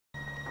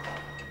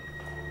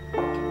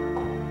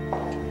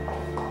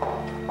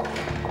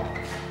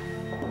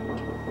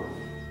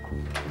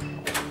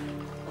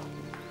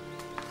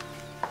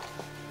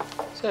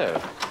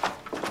So,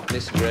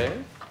 Miss Gray,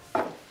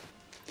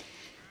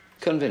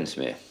 convince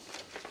me.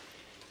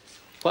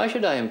 Why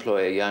should I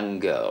employ a young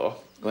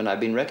girl when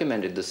I've been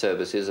recommended the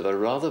services of a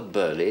rather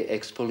burly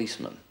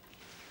ex-policeman?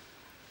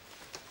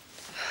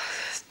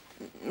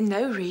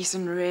 No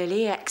reason,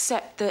 really,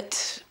 except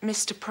that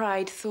Mr.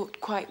 Pride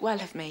thought quite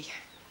well of me.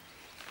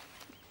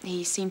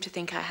 He seemed to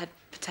think I had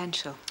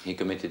potential. He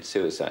committed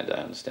suicide,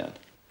 I understand.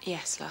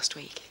 Yes, last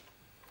week.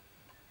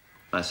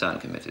 My son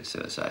committed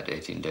suicide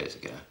 18 days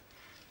ago.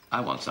 I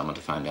want someone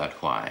to find out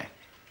why.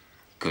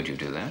 Could you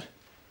do that?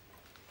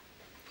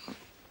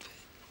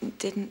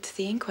 Didn't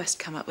the inquest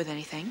come up with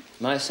anything?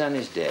 My son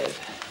is dead. A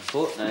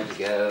fortnight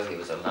ago, he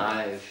was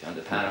alive and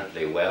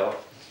apparently well.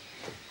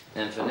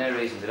 And for no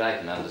reason that I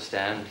can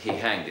understand, he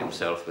hanged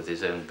himself with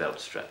his own belt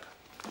strap.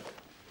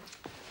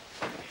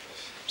 I'm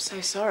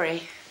so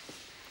sorry.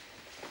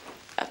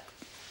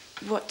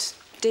 What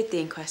did the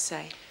inquest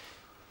say?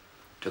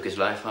 Took his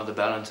life while the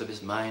balance of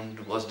his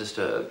mind was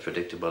disturbed.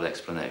 Predictable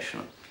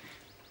explanation.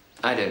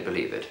 I don't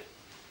believe it.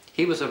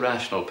 He was a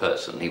rational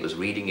person. He was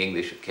reading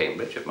English at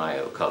Cambridge, at my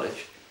old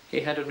college.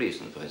 He had a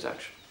reason for his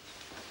action.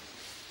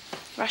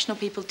 Rational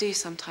people do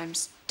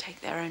sometimes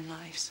take their own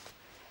lives.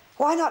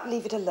 Why not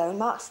leave it alone?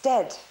 Mark's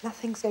dead.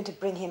 Nothing's going to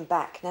bring him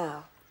back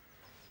now.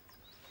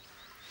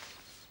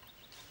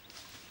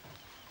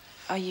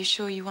 Are you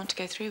sure you want to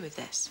go through with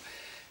this?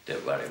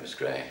 Don't worry, Miss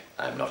Gray.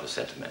 I'm not a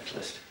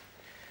sentimentalist.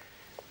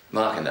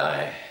 Mark and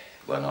I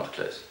were not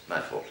close.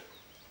 My fault.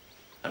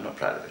 I'm not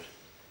proud of it.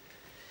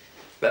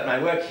 But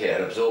my work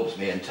here absorbs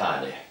me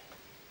entirely.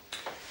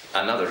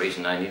 Another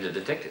reason I need a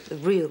detective. The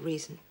real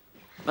reason.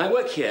 My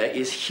work here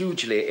is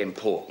hugely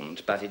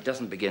important, but it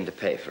doesn't begin to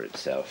pay for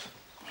itself.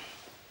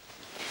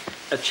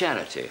 A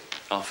charity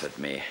offered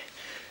me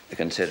a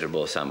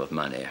considerable sum of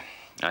money.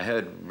 I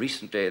heard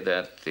recently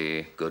that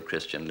the good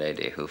Christian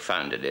lady who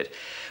founded it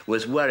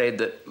was worried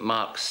that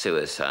Mark's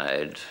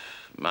suicide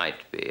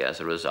might be as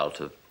a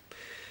result of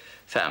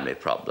family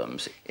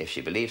problems. If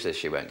she believes this,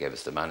 she won't give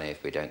us the money.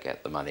 If we don't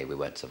get the money, we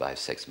won't survive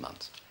 6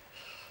 months.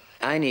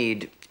 I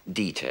need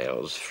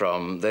details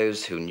from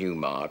those who knew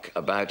Mark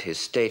about his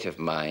state of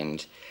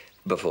mind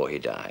before he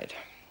died.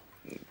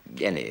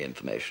 Any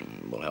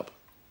information will help.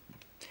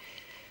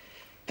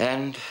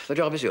 And the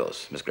job is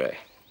yours, Miss Gray,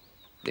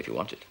 if you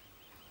want it.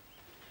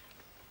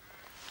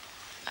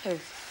 Oh.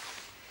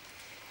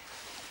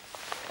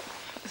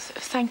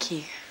 Thank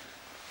you.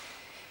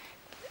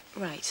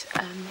 Right,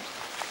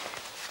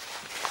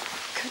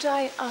 could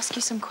I ask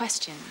you some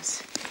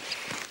questions?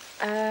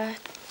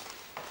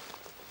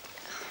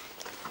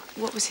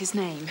 What was his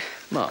name?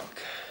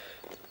 Mark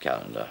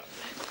Callender.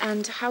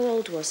 And how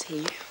old was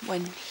he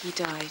when he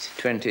died?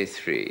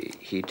 23.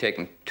 He'd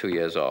taken 2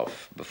 years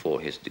off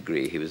before his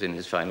degree. He was in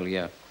his final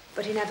year.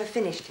 But he never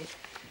finished it.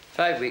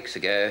 5 weeks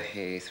ago,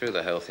 he threw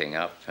the whole thing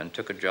up and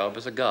took a job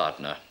as a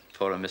gardener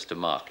for a Mr.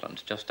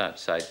 Markland, just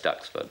outside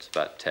Duxford. It's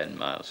about 10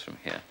 miles from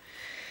here.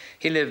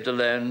 He lived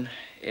alone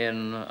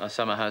in a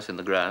summer house in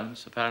the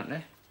grounds,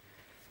 apparently.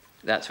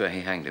 That's where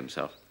he hanged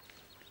himself.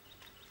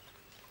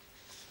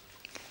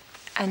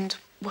 And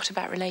what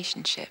about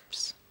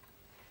relationships?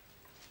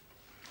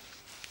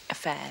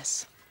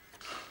 Affairs?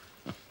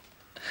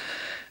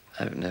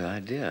 I've no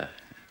idea.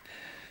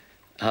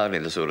 Hardly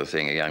the sort of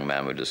thing a young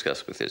man would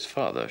discuss with his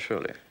father,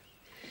 surely.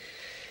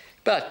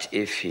 But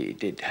if he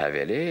did have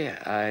any,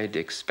 I'd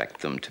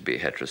expect them to be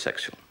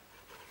heterosexual.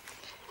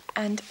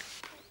 And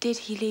did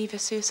he leave a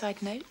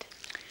suicide note?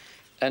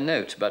 A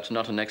note, but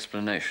not an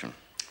explanation.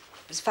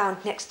 It was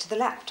found next to the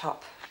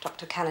laptop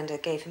Dr. Callender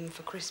gave him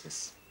for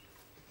Christmas.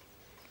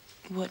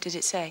 What did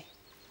it say?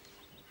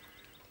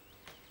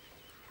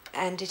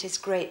 And it is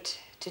great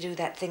to do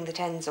that thing that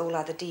ends all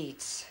other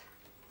deeds,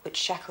 which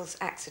shackles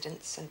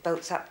accidents and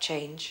bolts up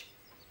change,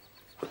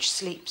 which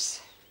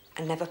sleeps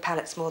and never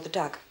pallets more the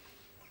dug.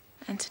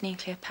 Antony and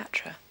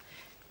Cleopatra.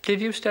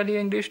 Did you study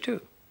English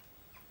too?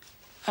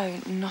 Oh,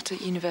 not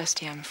at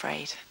university, I'm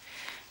afraid.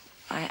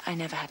 I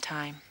never had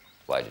time.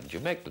 Why didn't you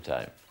make the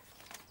time?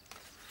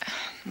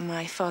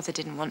 My father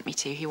didn't want me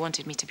to. He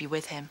wanted me to be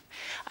with him.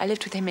 I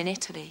lived with him in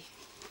Italy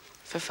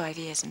for 5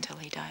 years until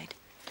he died.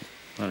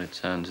 Well, it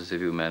sounds as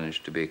if you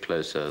managed to be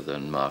closer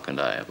than Mark and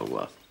I ever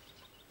were.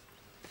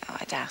 Oh,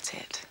 I doubt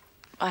it.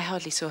 I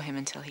hardly saw him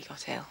until he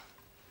got ill.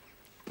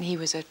 He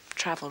was a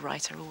travel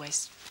writer,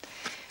 always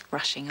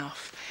rushing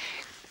off.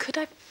 Could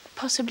I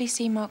possibly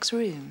see Mark's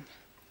room?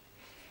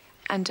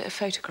 And a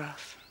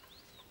photograph?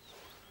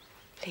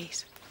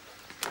 Please.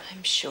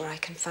 I'm sure I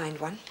can find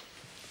one.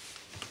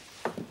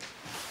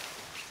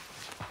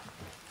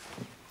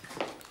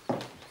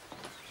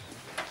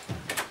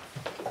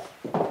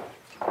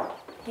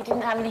 He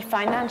didn't have any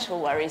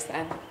financial worries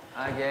then?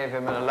 I gave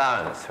him an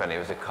allowance when he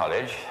was at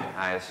college.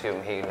 I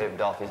assume he lived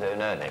off his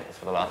own earnings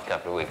for the last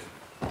couple of weeks.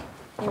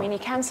 You mean he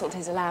cancelled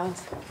his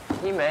allowance?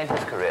 He made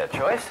his career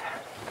choice.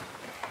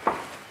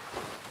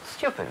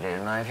 Stupidly,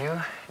 in my view,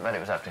 but it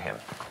was up to him.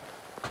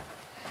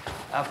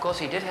 Of course,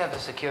 he did have the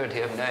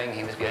security of knowing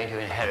he was going to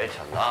inherit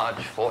a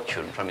large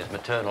fortune from his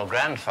maternal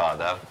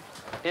grandfather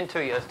in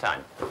 2 years'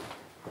 time.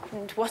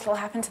 And what'll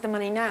happen to the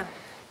money now?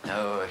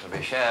 No, it'll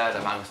be shared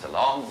amongst a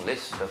long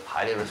list of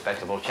highly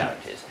respectable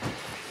charities,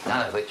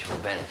 none of which will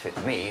benefit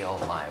me or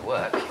my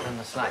work in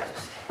the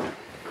slightest,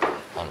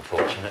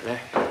 unfortunately.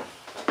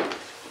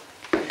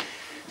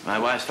 My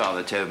wife's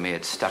father told me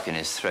it stuck in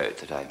his throat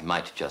that I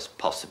might just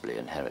possibly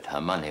inherit her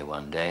money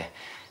one day,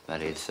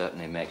 but he'd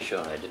certainly make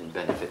sure I didn't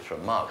benefit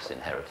from Mark's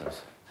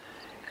inheritance.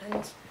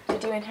 And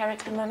did you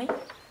inherit her money?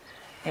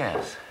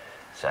 Yes,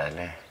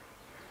 sadly.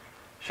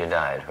 She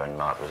died when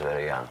Mark was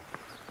very young.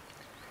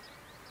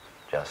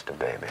 Just a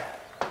baby.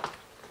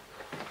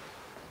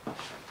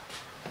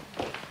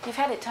 You've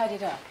had it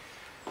tidied up?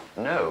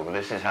 No,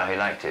 this is how he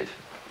liked it.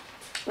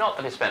 Not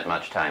that he spent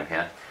much time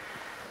here.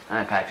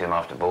 I packed him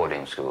off to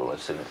boarding school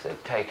as soon as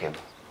they'd take him.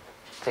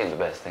 Seemed the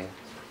best thing,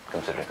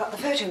 considering. I've got the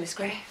photo, Miss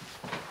Gray.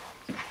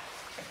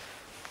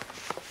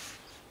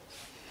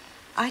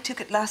 I took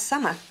it last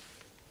summer.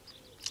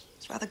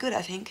 It's rather good,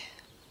 I think.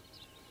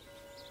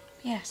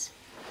 Yes.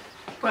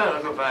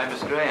 Well, goodbye,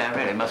 Miss Gray. I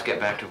really must get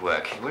back to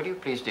work. Will you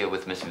please deal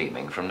with Miss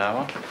Leeming from now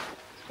on?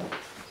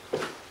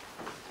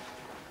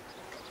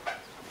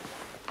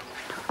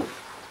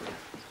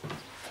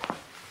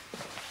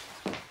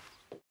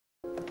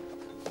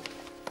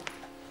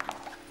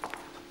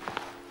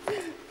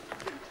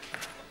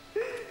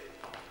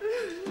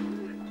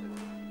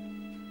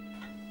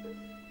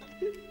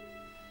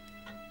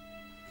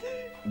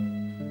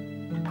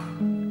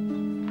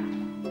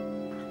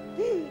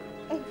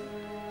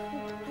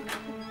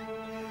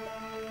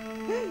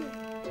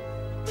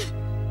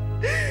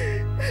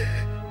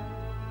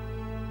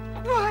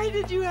 Why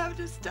did you have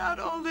to start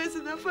all this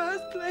in the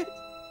first place?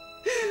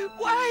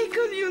 Why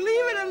couldn't you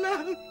leave it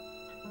alone?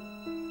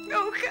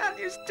 Oh, can't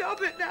you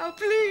stop it now,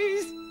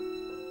 please?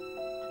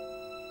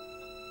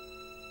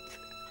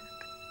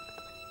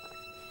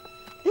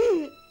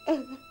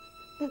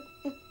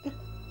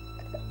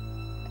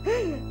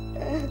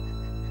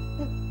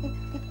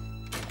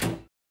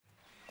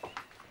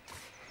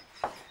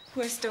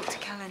 Where's Dr.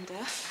 Callender?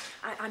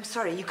 I'm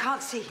sorry, you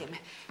can't see him.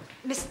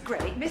 Miss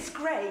Gray, Miss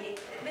Gray,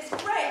 Miss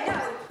Gray,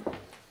 no!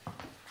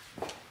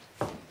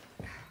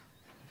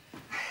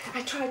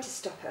 I tried to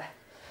stop her.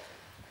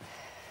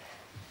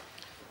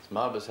 It's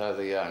marvellous how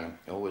the young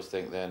always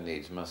think their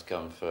needs must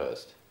come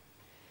first.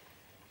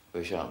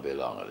 We shan't be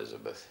long,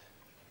 Elizabeth.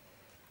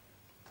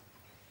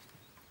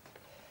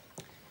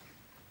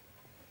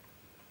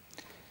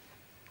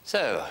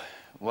 So,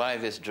 why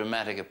this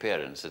dramatic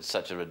appearance at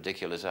such a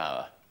ridiculous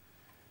hour?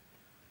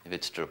 If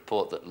it's to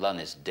report that Lunn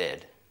is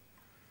dead,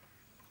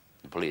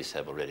 the police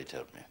have already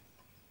told me.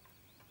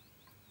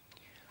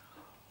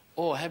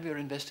 Or have your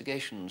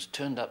investigations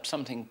turned up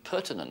something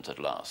pertinent at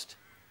last?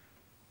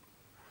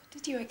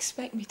 What did you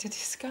expect me to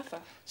discover?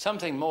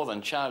 Something more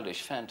than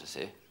childish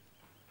fantasy.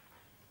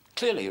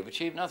 Clearly, you've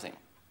achieved nothing.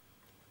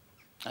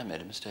 I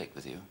made a mistake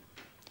with you.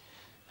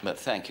 But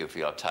thank you for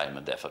your time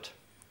and effort.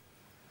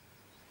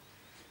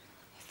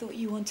 I thought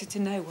you wanted to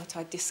know what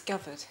I'd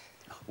discovered.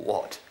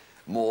 What?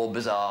 More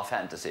bizarre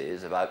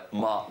fantasies about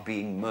Mark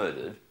being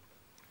murdered?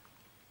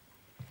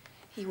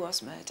 He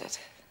was murdered.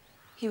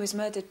 He was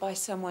murdered by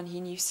someone he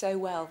knew so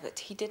well that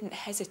he didn't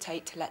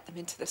hesitate to let them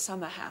into the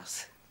summer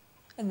house.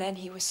 And then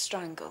he was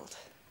strangled.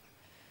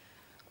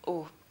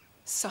 Or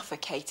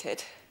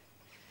suffocated.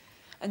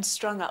 And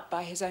strung up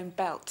by his own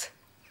belt.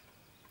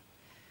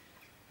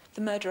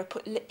 The murderer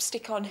put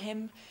lipstick on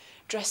him,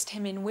 dressed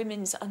him in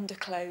women's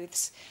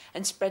underclothes,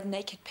 and spread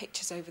naked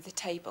pictures over the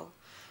table,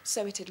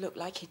 so it'd look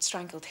like he'd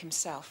strangled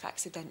himself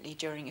accidentally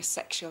during a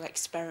sexual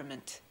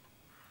experiment.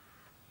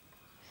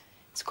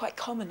 It's quite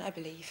common, I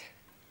believe.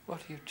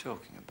 What are you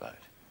talking about?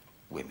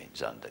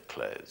 Women's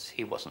underclothes.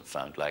 He wasn't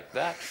found like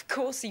that. Of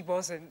course he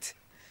wasn't.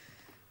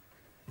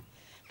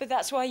 But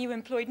that's why you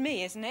employed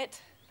me, isn't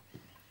it?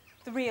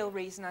 The real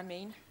reason, I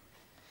mean.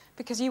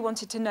 Because you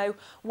wanted to know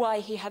why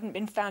he hadn't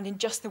been found in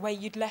just the way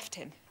you'd left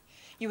him.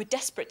 You were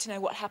desperate to know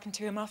what happened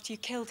to him after you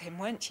killed him,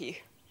 weren't you?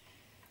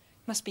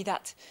 Must be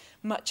that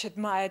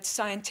much-admired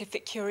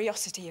scientific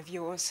curiosity of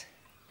yours.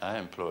 I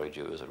employed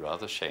you as a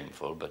rather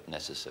shameful but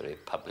necessary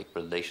public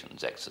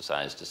relations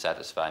exercise to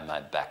satisfy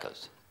my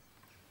backers.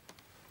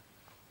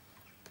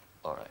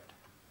 All right.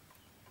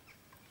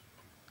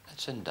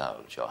 Let's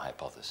indulge your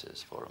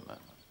hypothesis for a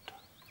moment.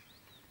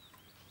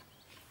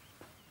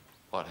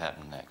 What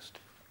happened next?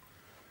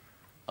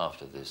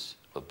 After this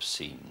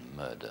obscene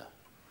murder?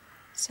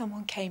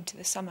 Someone came to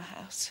the summer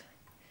house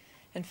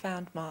and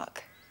found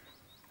Mark.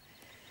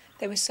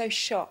 They were so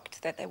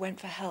shocked that they went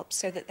for help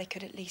so that they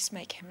could at least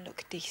make him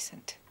look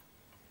decent.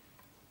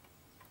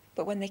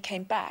 But when they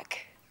came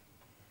back,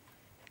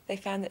 they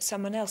found that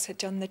someone else had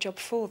done the job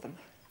for them.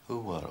 Who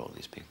were all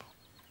these people?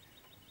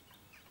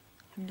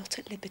 I'm not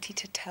at liberty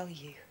to tell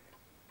you.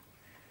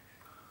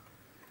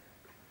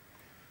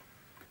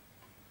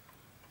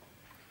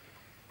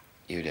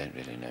 You don't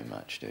really know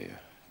much, do you,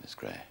 Miss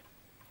Gray?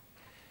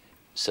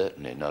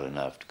 Certainly not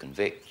enough to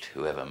convict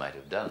whoever might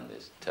have done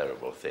this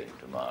terrible thing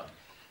to Mark.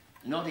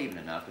 Not even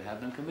enough to have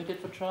them committed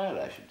for trial,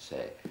 I should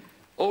say.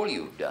 All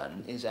you've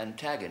done is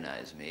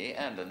antagonize me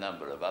and a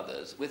number of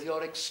others with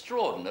your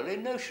extraordinary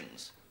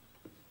notions.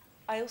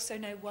 I also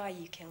know why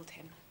you killed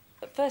him.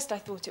 At first I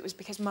thought it was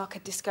because Mark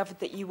had discovered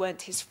that you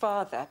weren't his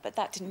father, but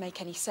that didn't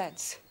make any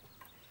sense.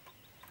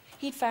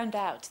 He'd found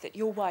out that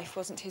your wife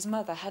wasn't his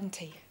mother, hadn't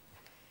he?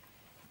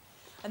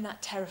 And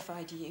that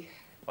terrified you.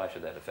 Why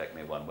should that affect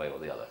me one way or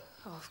the other?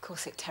 Oh, of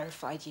course it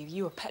terrified you.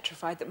 You were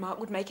petrified that Mark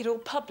would make it all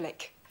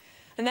public.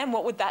 And then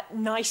what would that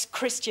nice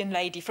Christian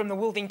lady from the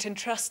Wolvington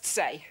Trust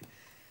say?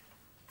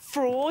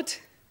 Fraud,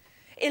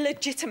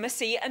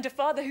 illegitimacy, and a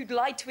father who'd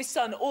lied to his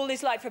son all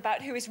his life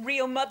about who his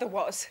real mother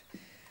was.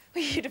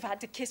 Well, you'd have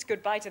had to kiss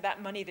goodbye to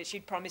that money that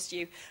she'd promised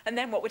you. And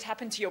then what would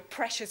happen to your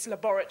precious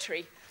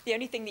laboratory? The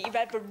only thing that you've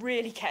ever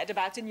really cared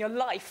about in your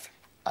life.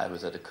 I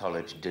was at a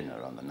college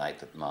dinner on the night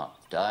that Mark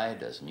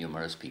died, as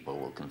numerous people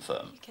will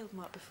confirm. You killed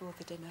Mark before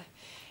the dinner.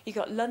 You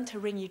got Lund to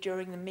ring you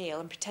during the meal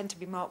and pretend to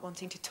be Mark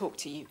wanting to talk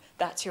to you.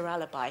 That's your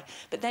alibi.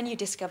 But then you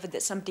discovered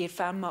that somebody had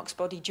found Mark's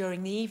body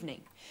during the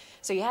evening.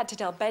 So you had to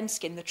tell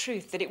Benskin the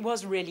truth, that it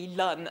was really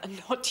Lund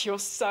and not your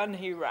son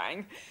who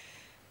rang.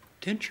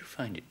 Don't you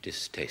find it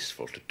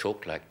distasteful to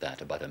talk like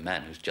that about a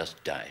man who's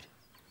just died?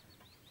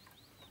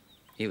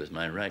 He was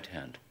my right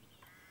hand.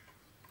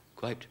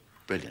 Quite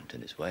brilliant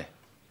in his way.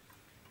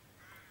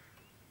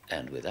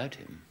 And without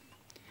him,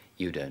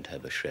 you don't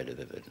have a shred of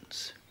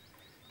evidence.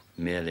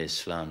 Merely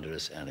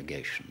slanderous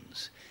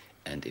allegations.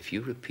 And if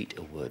you repeat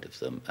a word of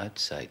them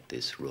outside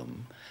this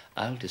room,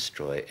 I'll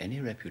destroy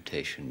any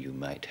reputation you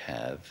might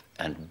have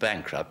and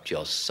bankrupt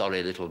your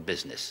sorry little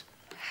business.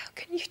 How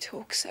can you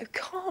talk so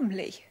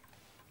calmly?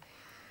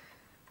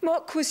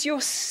 Mark was your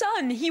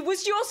son. He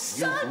was your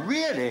son. You've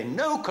really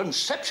no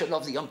conception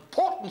of the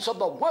importance of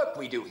the work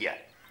we do here.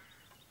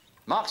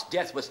 Mark's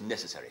death was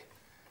necessary.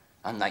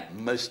 Unlike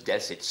most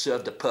deaths, it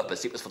served a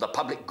purpose. It was for the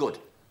public good.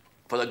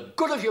 For the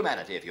good of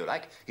humanity, if you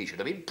like. He should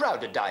have been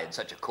proud to die in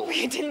such a cause.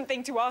 You didn't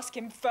think to ask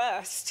him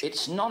first.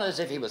 It's not as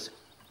if he was...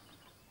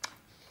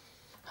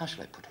 How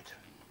shall I put it?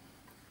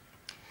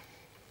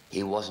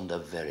 He wasn't a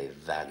very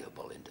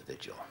valuable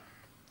individual.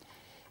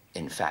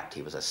 In fact,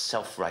 he was a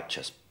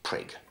self-righteous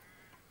prig.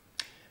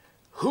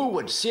 Who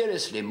would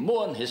seriously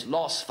mourn his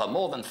loss for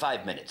more than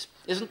 5 minutes?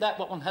 Isn't that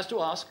what one has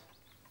to ask?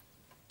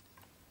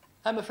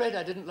 I'm afraid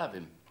I didn't love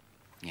him.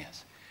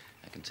 Yes,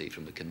 I can see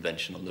from the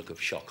conventional look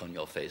of shock on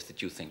your face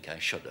that you think I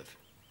should have.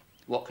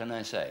 What can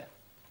I say?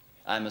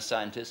 I'm a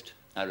scientist.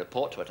 I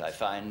report what I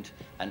find,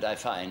 and I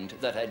find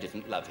that I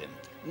didn't love him.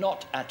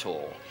 Not at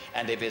all.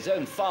 And if his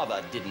own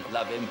father didn't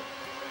love him,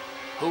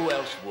 who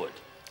else would?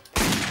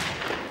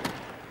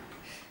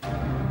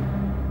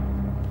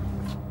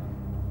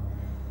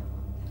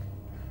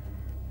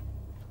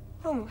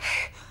 Oh.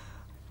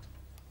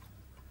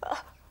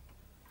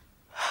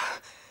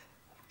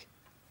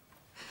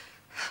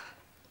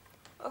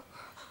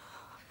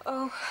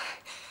 Oh.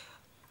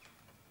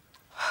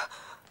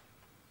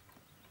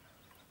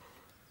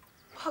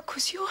 Mark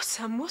was your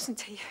son,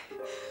 wasn't he?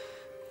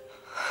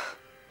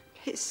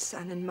 His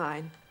son and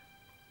mine.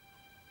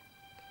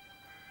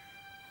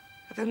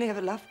 I've only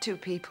ever loved two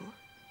people.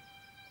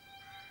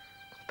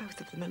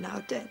 Both of them are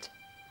now dead.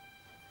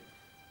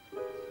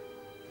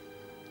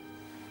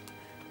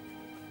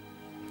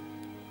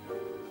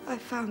 I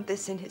found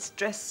this in his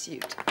dress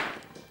suit.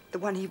 The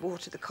one he wore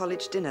to the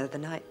college dinner the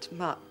night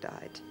Mark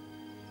died.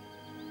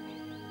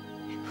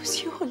 It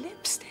was your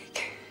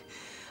lipstick.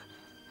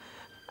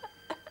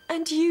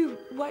 And you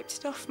wiped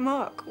it off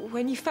Mark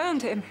when you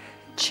found him.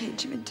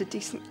 Change him into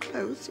decent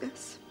clothes,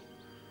 yes.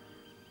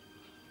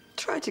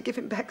 Try to give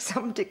him back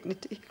some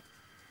dignity.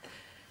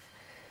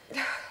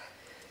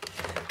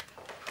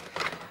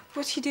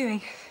 What are you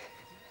doing?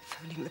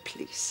 Phoning the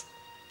police.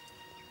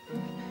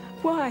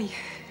 Why?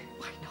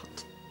 Why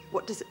not?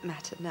 What does it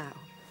matter now?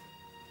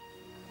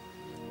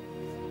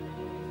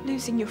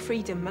 Losing your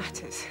freedom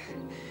matters.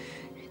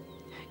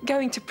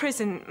 Going to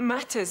prison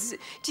matters.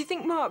 Do you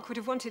think Mark would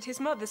have wanted his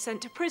mother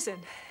sent to prison?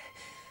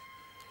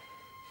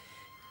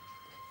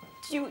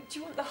 Do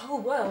you want the whole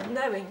world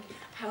knowing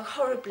how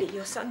horribly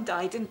your son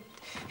died and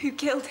who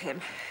killed him?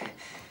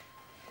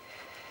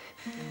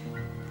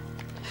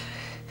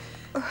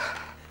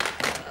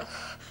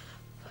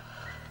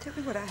 Tell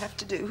me what I have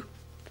to do.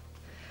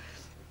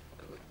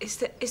 Is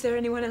there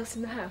anyone else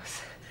in the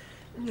house?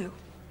 No.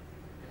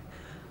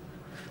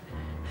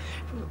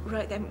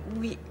 Right then,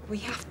 we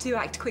have to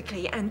act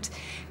quickly and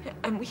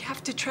we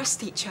have to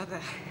trust each other.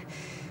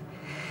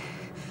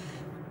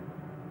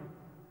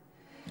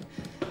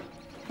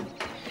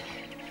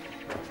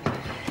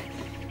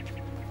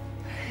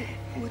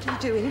 What are you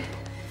doing?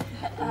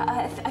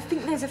 I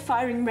think there's a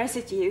firing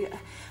residue,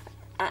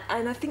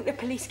 and I think the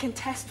police can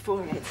test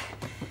for it.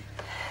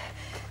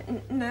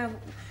 Now,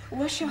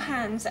 wash your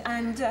hands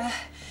and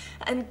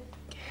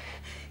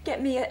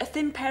get me a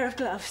thin pair of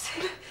gloves.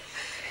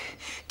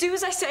 Do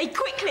as I say,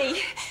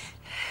 quickly!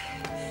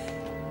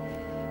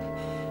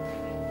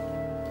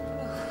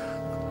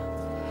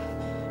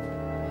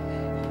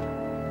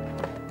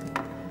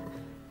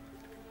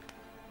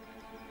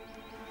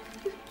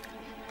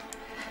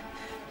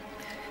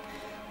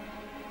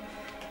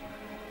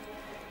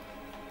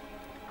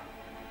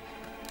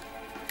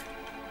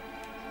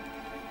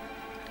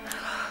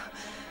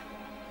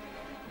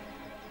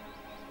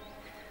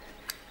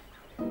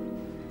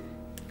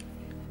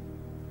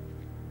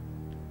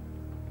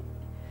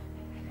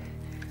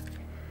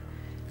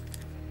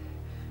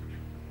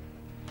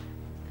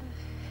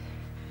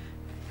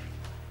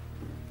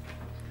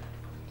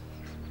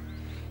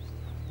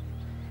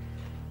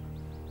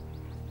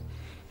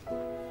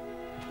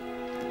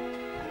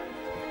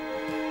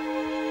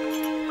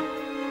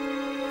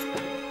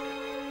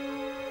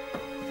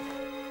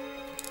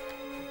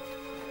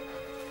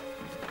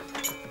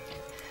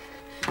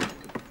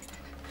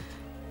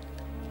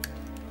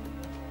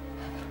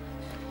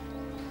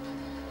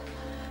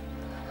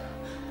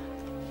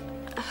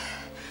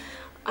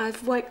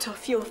 I've wiped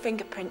off your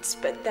fingerprints,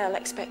 but they'll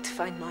expect to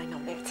find mine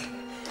on it.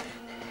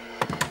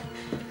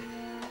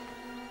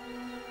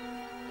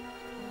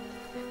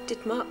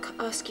 Did Mark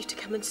ask you to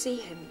come and see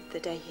him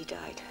the day he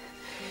died?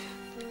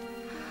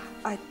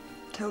 I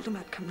told him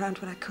I'd come round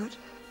when I could.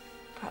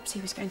 Perhaps he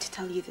was going to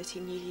tell you that he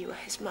knew you were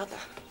his mother.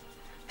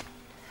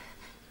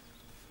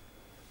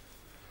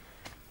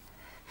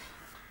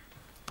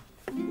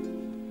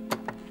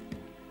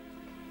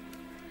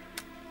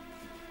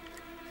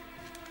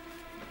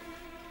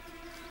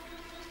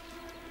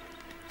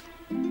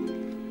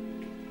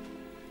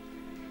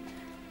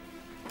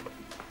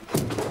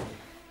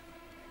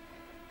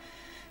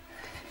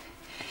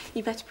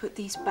 You better put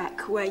these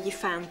back where you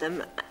found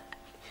them,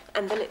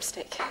 and the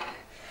lipstick.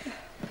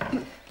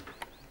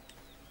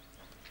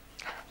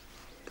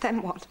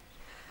 Then what?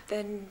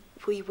 Then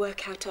we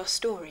work out our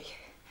story,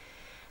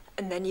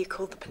 and then you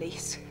call the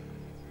police.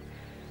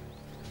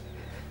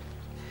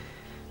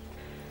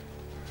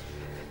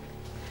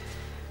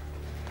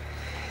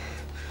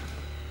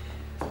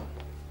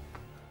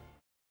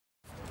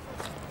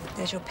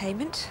 There's your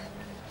payment.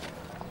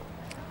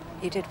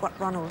 You did what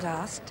Ronald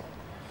asked.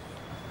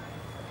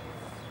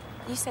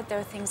 You said there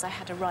were things I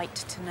had a right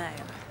to know.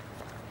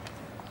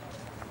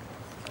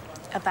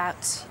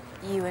 About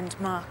you and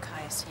Mark,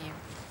 I assume.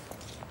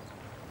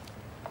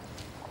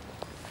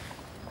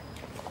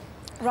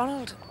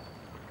 Ronald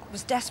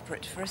was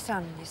desperate for a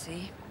son, you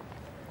see.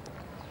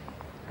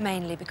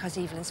 Mainly because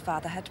Evelyn's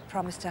father had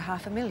promised her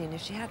 $500,000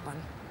 if she had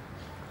one.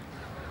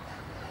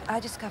 I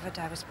discovered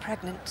I was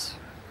pregnant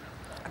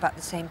about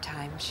the same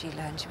time she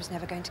learned she was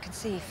never going to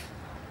conceive.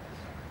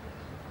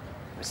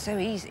 It was so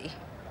easy.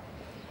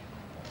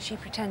 She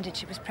pretended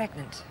she was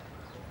pregnant.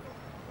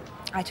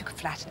 I took a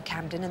flat in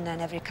Camden, and then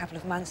every couple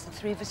of months the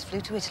three of us flew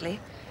to Italy,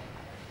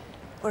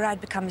 where I'd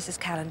become Mrs.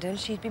 Callender and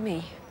she'd be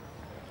me.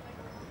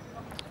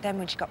 Then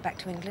when she got back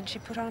to England, she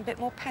put on a bit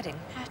more padding.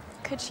 How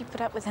could she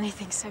put up with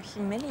anything so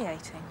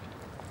humiliating?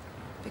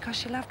 Because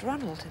she loved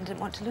Ronald and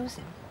didn't want to lose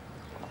him.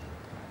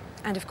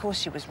 And of course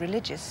she was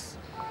religious.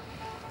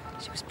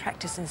 She was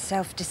practicing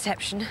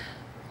self-deception.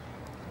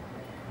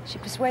 She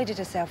persuaded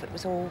herself it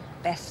was all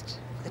best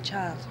for the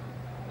child.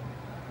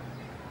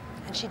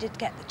 And she did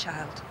get the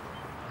child.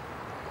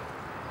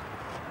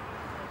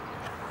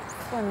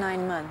 For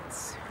 9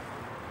 months.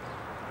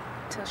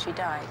 Till she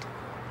died.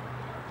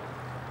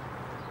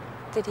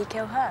 Did he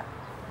kill her?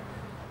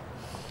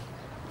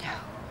 No.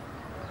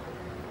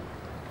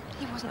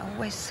 He wasn't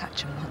always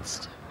such a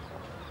monster.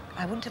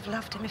 I wouldn't have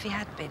loved him if he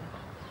had been.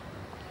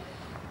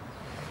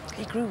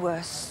 He grew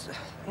worse,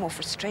 more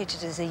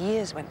frustrated as the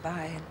years went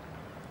by, and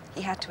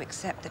he had to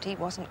accept that he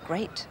wasn't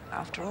great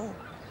after all.